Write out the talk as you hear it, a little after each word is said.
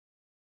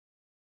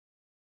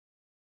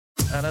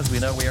And as we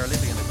know, we are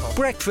living in the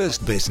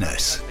Breakfast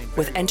Business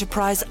with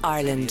Enterprise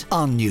Ireland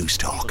on News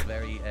Talk.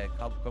 Very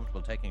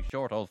comfortable taking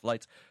short-haul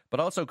flights,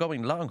 but also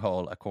going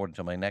long-haul, according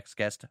to my next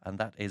guest, and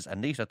that is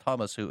Anita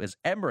Thomas, who is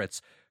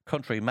Emirates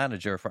Country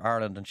Manager for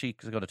Ireland, and she's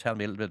going to tell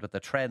me a little bit about the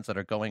trends that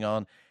are going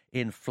on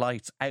in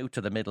flights out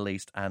to the Middle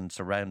East and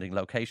surrounding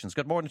locations.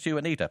 Good morning to you,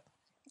 Anita.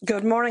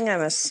 Good morning,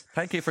 Emmet.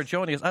 Thank you for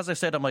joining us. As I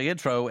said on my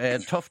intro,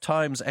 tough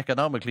times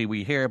economically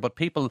we hear, but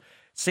people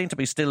seem to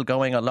be still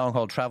going on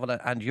long-haul travel,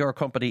 and your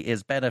company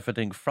is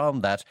benefiting from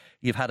that.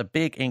 You've had a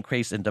big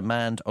increase in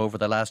demand over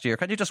the last year.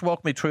 Can you just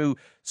walk me through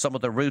some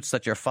of the routes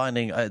that you're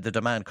finding the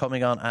demand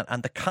coming on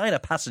and the kind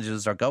of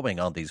passengers are going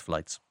on these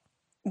flights?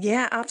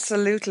 Yeah,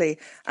 absolutely.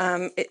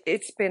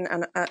 It's been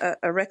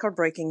a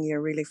record-breaking year,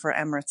 really, for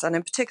Emirates, and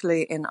in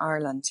particularly in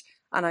Ireland.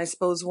 And I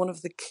suppose one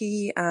of the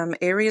key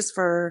areas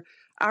for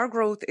our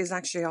growth is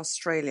actually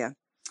Australia.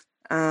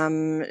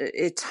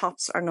 It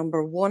tops our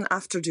number one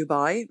after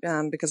Dubai,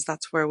 because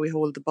that's where we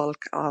hold the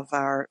bulk of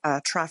our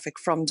traffic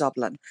from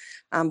Dublin.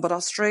 But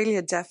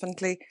Australia,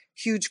 definitely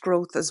huge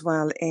growth as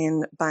well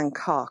in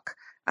Bangkok.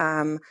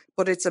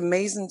 But it's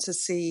amazing to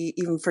see,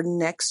 even for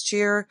next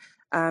year,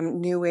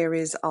 new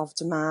areas of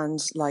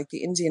demand like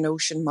the Indian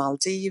Ocean,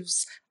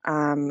 Maldives,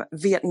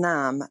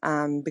 Vietnam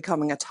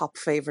becoming a top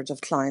favourite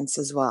of clients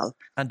as well.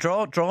 And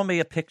draw me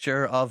a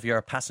picture of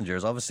your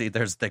passengers. Obviously,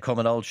 they come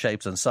in all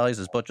shapes and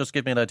sizes, but just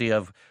give me an idea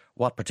of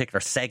what particular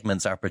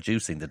segments are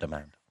producing the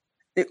demand.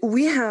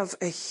 We have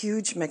a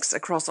huge mix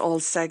across all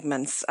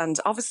segments, and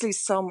obviously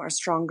some are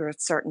stronger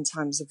at certain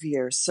times of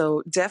year.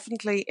 So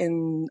definitely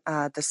in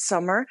the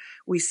summer,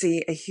 we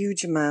see a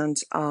huge amount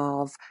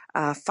of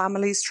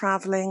families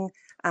travelling.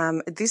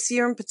 This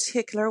year in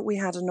particular, we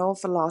had an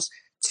awful lot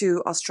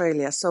to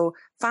Australia. So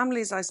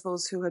families, I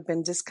suppose, who had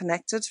been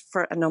disconnected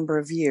for a number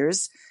of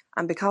years.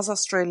 And because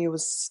Australia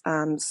was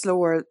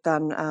slower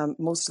than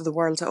most of the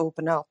world to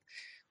open up,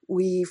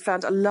 we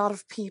found a lot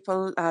of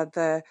people,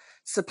 the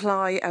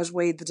supply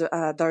outweighed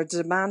their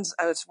demand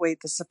outweighed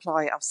the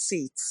supply of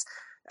seats.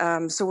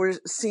 So we're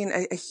seeing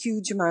a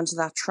huge amount of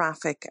that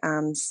traffic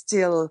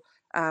still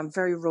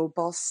very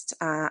robust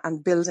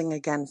and building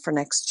again for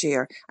next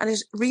year. And it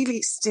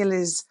really still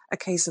is a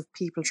case of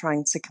people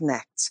trying to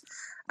connect.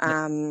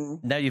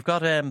 Now, you've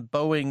got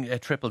Boeing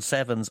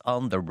 777s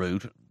on the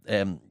route.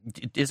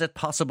 Is it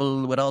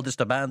possible with all this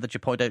demand that you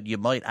point out you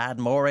might add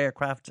more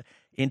aircraft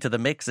into the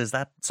mix? Is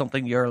that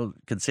something you're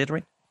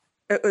considering?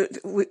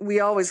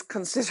 We always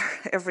consider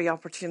every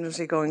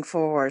opportunity going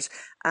forward.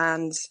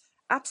 And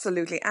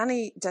absolutely,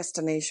 any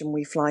destination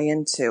we fly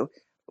into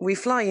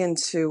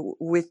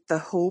with the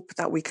hope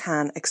that we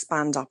can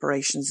expand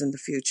operations in the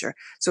future.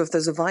 So if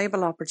there's a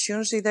viable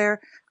opportunity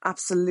there,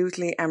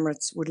 absolutely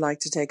Emirates would like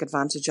to take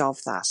advantage of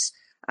that.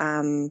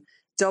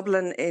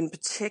 Dublin in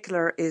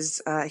particular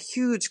is a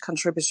huge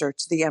contributor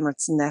to the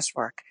Emirates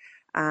network.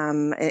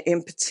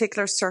 In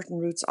particular, certain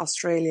routes,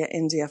 Australia,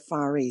 India,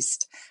 Far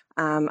East.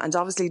 And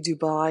obviously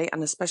Dubai,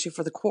 and especially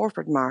for the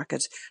corporate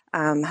market,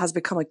 has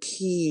become a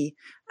key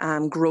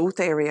growth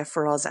area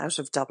for us out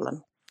of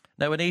Dublin.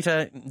 Now,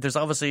 Anita, there's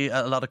obviously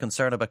a lot of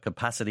concern about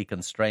capacity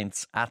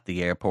constraints at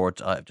the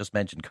airport. I've just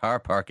mentioned car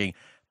parking,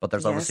 but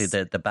there's obviously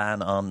the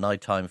ban on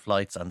nighttime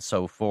flights and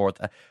so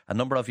forth. A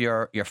number of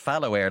your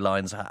fellow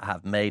airlines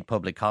have made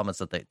public comments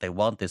that they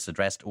want this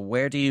addressed.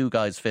 Where do you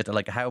guys fit?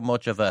 Like, how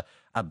much of a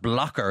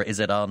blocker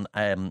is it on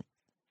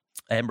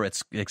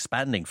Emirates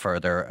expanding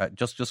further?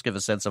 Just give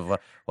a sense of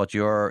what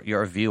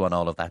your view on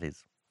all of that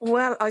is.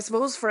 Well, I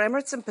suppose for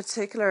Emirates in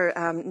particular,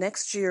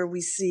 next year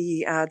we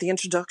see the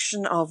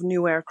introduction of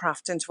new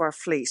aircraft into our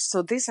fleet.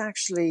 So this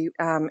actually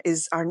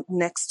is our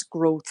next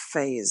growth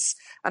phase.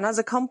 And as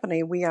a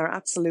company, we are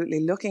absolutely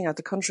looking at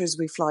the countries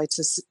we fly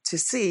to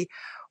see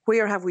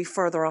where have we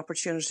further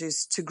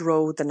opportunities to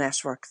grow the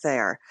network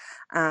there.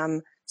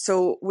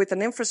 So with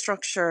an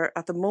infrastructure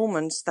at the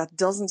moment that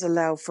doesn't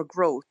allow for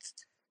growth,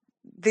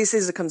 this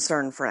is a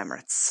concern for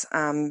Emirates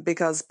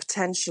because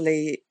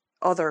potentially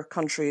other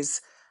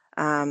countries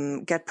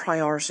get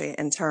priority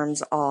in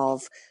terms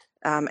of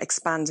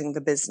expanding the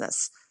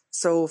business.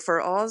 So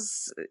for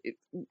us,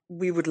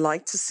 we would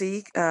like to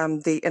see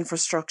the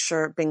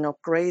infrastructure being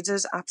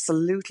upgraded.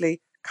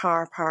 Absolutely,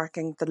 car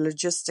parking, the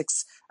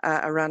logistics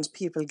around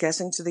people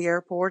getting to the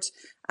airport,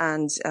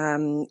 and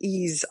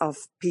ease of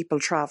people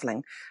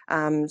travelling.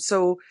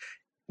 So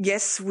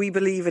yes, we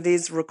believe it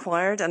is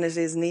required and it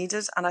is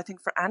needed. And I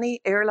think for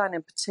any airline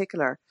in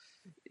particular,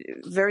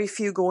 very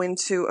few go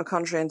into a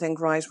country and think,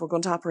 right, we're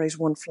going to operate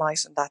one flight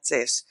and that's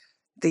it.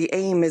 The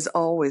aim is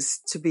always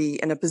to be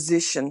in a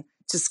position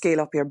to scale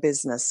up your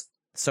business.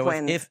 So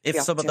if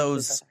some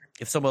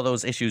of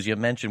those issues you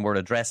mentioned were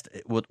addressed,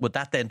 would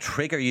that then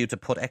trigger you to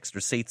put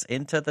extra seats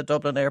into the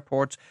Dublin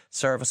airport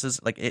services?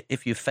 Like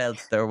if you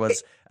felt there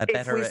was a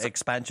better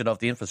expansion of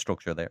the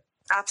infrastructure there?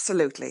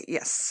 Absolutely,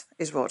 yes,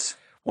 it would.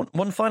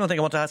 One final thing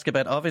I want to ask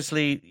about.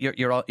 Obviously,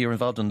 you're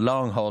involved in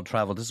long haul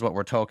travel. This is what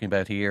we're talking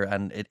about here,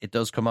 and it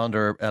does come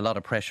under a lot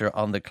of pressure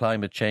on the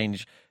climate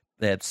change.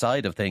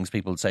 side of things,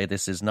 people say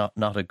this is not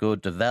a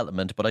good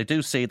development. But I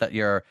do see that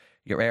your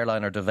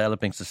airline are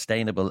developing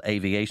sustainable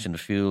aviation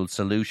fuel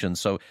solutions.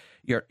 So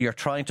you're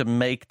trying to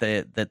make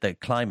the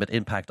climate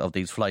impact of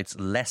these flights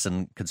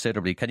lessen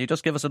considerably. Can you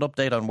just give us an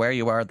update on where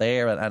you are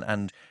there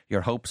and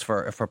your hopes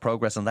for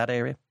progress in that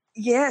area?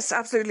 Yes,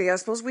 absolutely. I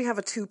suppose we have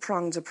a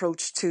two-pronged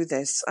approach to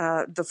this.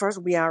 The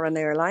first, we are an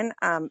airline.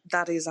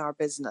 That is our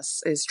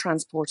business, is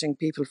transporting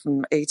people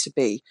from A to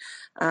B.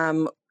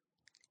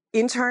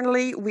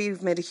 Internally,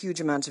 we've made a huge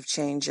amount of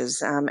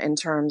changes in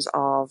terms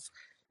of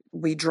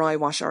we dry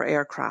wash our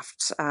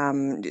aircraft,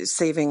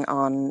 saving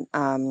on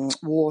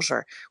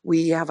water.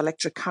 We have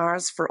electric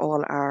cars for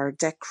all our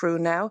deck crew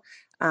now,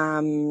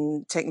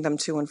 taking them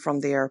to and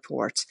from the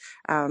airport.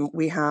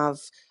 We have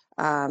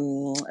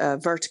a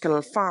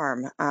vertical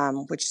farm,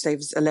 which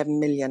saves 11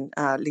 million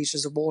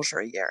litres of water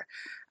a year.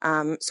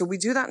 So we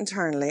do that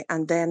internally.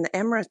 And then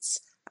Emirates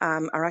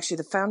are actually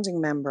the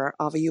founding member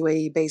of a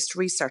UAE-based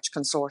research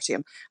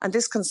consortium. And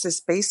this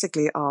consists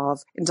basically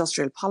of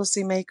industrial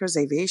policymakers,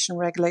 aviation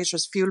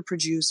regulators, fuel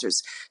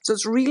producers. So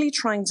it's really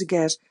trying to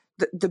get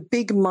the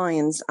big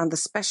minds and the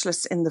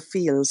specialists in the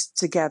fields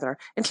together,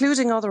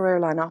 including other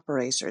airline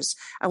operators.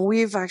 And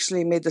we've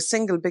actually made the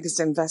single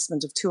biggest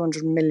investment of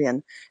 200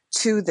 million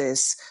to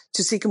this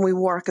to see can we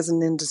work as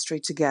an industry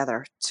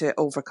together to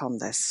overcome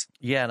this.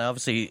 Yeah, and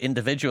obviously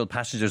individual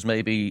passengers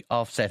may be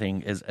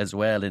offsetting as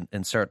well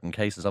in certain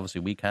cases.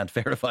 Obviously we can't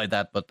verify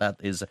that, but that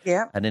is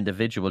an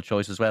individual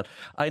choice as well.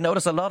 I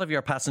notice a lot of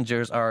your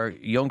passengers are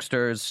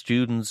youngsters,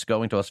 students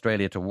going to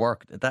Australia to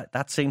work.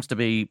 That seems to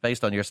be,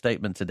 based on your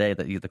statement today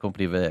that the company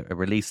have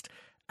released,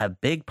 a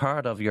big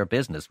part of your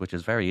business, which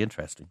is very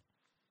interesting.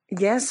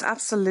 Yes,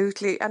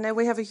 absolutely. And now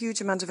we have a huge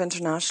amount of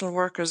international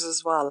workers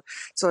as well.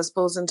 So I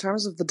suppose in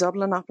terms of the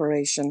Dublin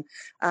operation,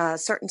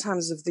 certain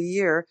times of the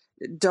year,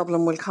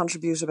 Dublin will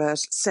contribute about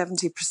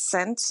 70%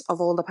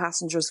 of all the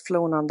passengers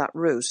flown on that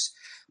route.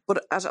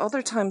 But at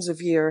other times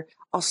of year,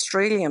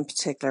 Australia in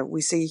particular,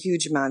 we see a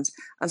huge amount.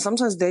 And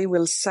sometimes they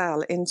will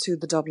sell into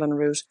the Dublin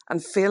route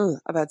and fill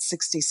about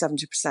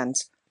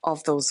 60-70%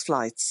 of those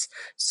flights.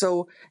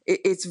 So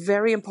it's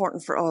very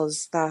important for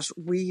us that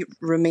we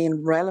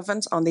remain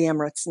relevant on the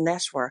Emirates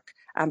network,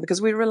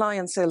 because we rely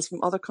on sales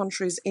from other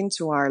countries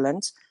into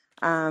Ireland,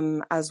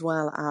 as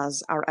well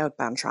as our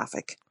outbound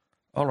traffic.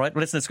 All right.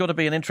 Well, listen, it's going to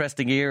be an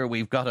interesting year.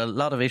 We've got a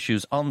lot of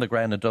issues on the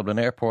ground at Dublin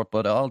Airport,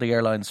 but all the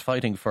airlines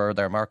fighting for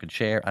their market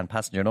share and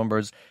passenger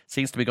numbers.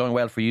 Seems to be going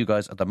well for you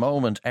guys at the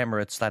moment.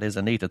 Emirates, that is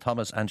Anita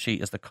Thomas, and she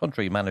is the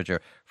country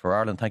manager for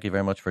Ireland. Thank you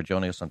very much for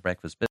joining us on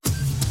Breakfast Business.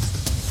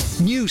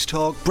 News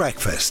Talk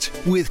Breakfast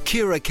with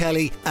Ciara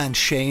Kelly and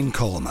Shane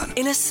Coleman.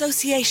 In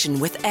association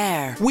with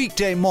AIR.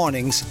 Weekday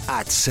mornings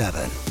at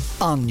 7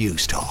 on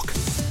News Talk.